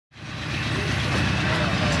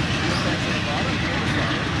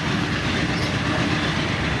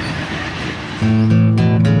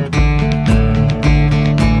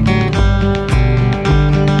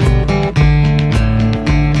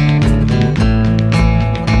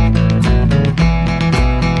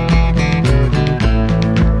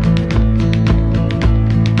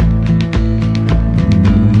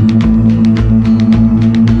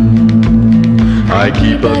I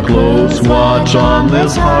keep a close watch on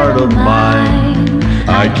this heart of mine.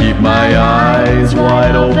 I keep my eyes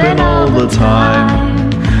wide open all the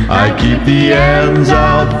time. I keep the ends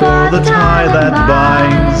out for the tie that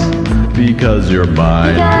binds. Because you're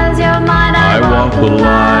mine, I walk the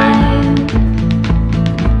line.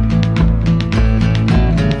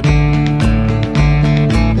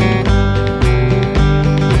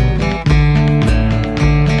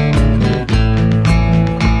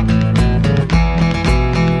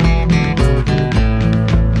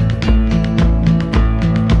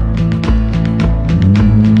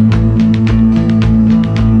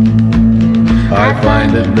 I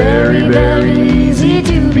find it very, very easy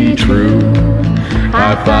to be true.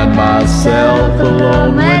 I find myself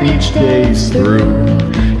alone when each day's through.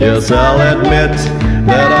 Yes, I'll admit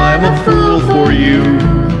that I'm a fool for you.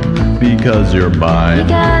 Because you're mine,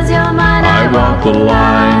 I walk the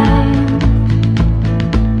line.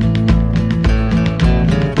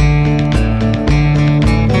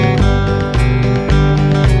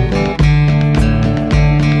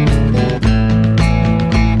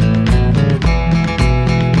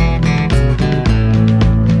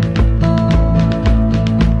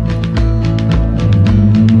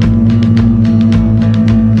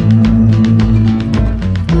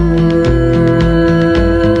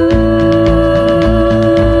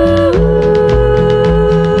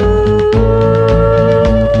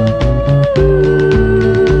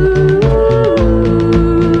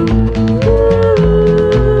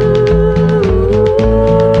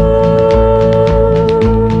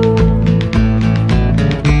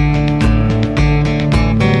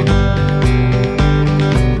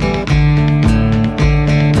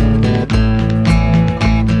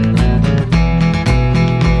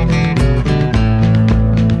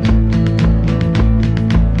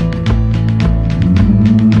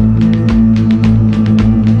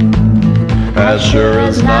 As sure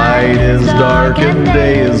as night is dark and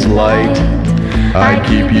day is light, I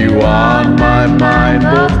keep you on my mind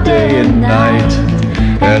both day and night.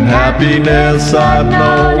 And happiness I've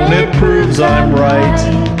known, it proves I'm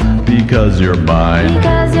right. Because you're mine,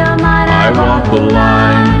 I walk the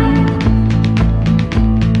line.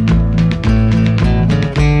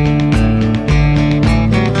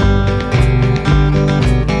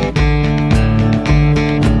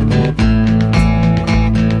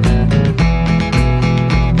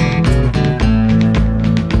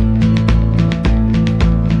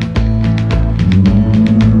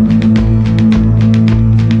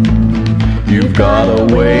 You've got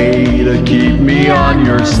a way to keep me on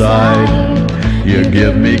your side. You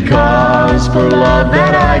give me cause for love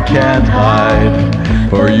that I can't hide.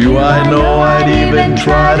 For you I know I'd even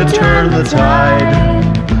try to turn the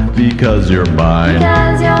tide. Because you're mine,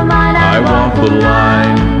 I walk the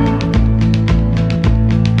line.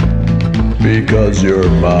 Because you're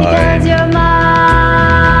mine.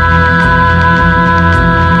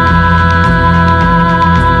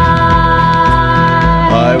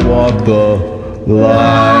 I walk the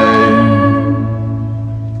line.